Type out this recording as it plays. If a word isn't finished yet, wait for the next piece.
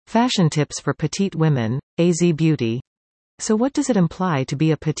Fashion tips for petite women, AZBeauty. So what does it imply to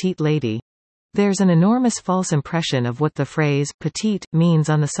be a petite lady? There's an enormous false impression of what the phrase petite means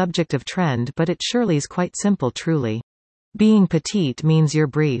on the subject of trend, but it surely's quite simple truly. Being petite means you're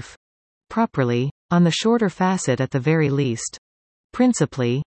brief. Properly, on the shorter facet at the very least.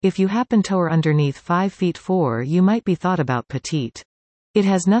 Principally, if you happen to or underneath 5 feet 4, you might be thought about petite. It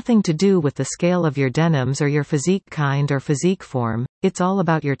has nothing to do with the scale of your denims or your physique kind or physique form, it's all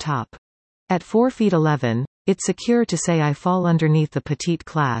about your top. At 4 feet 11, it's secure to say I fall underneath the petite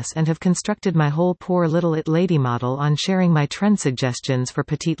class and have constructed my whole poor little it lady model on sharing my trend suggestions for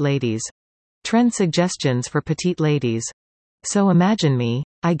petite ladies. Trend suggestions for petite ladies. So imagine me,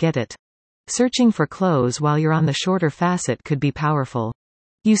 I get it. Searching for clothes while you're on the shorter facet could be powerful.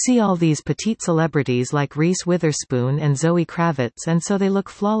 You see all these petite celebrities like Reese Witherspoon and Zoe Kravitz, and so they look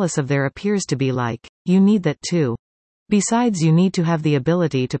flawless of there appears to be like, you need that too. Besides, you need to have the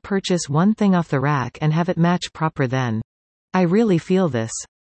ability to purchase one thing off the rack and have it match proper then. I really feel this.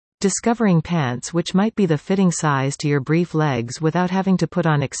 Discovering pants which might be the fitting size to your brief legs without having to put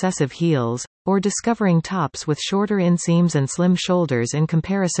on excessive heels, or discovering tops with shorter inseams and slim shoulders in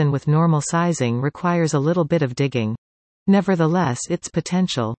comparison with normal sizing requires a little bit of digging. Nevertheless, its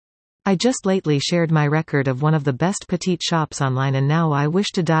potential. I just lately shared my record of one of the best petite shops online, and now I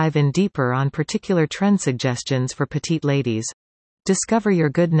wish to dive in deeper on particular trend suggestions for petite ladies. Discover your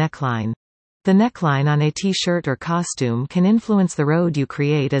good neckline. The neckline on a t-shirt or costume can influence the road you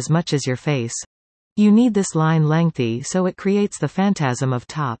create as much as your face. You need this line lengthy so it creates the phantasm of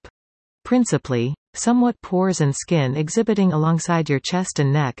top. Principally, somewhat pores and skin exhibiting alongside your chest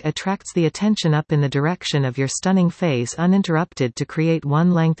and neck attracts the attention up in the direction of your stunning face uninterrupted to create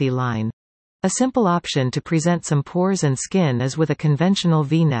one lengthy line. A simple option to present some pores and skin is with a conventional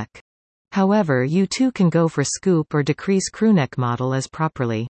V-neck. However, you too can go for scoop or decrease crewneck model as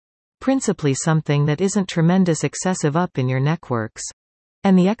properly. Principally something that isn't tremendous excessive up in your neck works.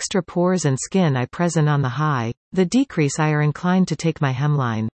 And the extra pores and skin I present on the high, the decrease I are inclined to take my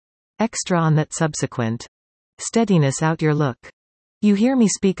hemline. Extra on that subsequent. Steadiness out your look. You hear me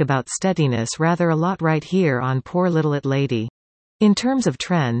speak about steadiness rather a lot right here on Poor Little It Lady. In terms of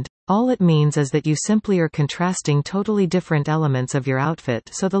trend, all it means is that you simply are contrasting totally different elements of your outfit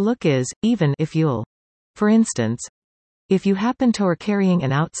so the look is, even if you'll. For instance, if you happen to are carrying an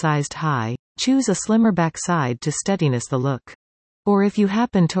outsized high, choose a slimmer backside to steadiness the look. Or if you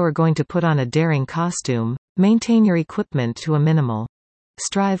happen to are going to put on a daring costume, maintain your equipment to a minimal.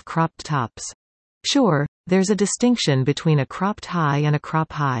 Strive cropped tops. Sure, there's a distinction between a cropped high and a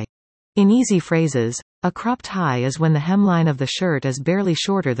crop high. In easy phrases, a cropped high is when the hemline of the shirt is barely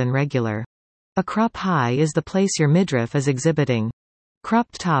shorter than regular. A crop high is the place your midriff is exhibiting.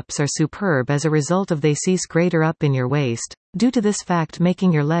 Cropped tops are superb as a result of they cease greater up in your waist, due to this fact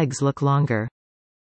making your legs look longer.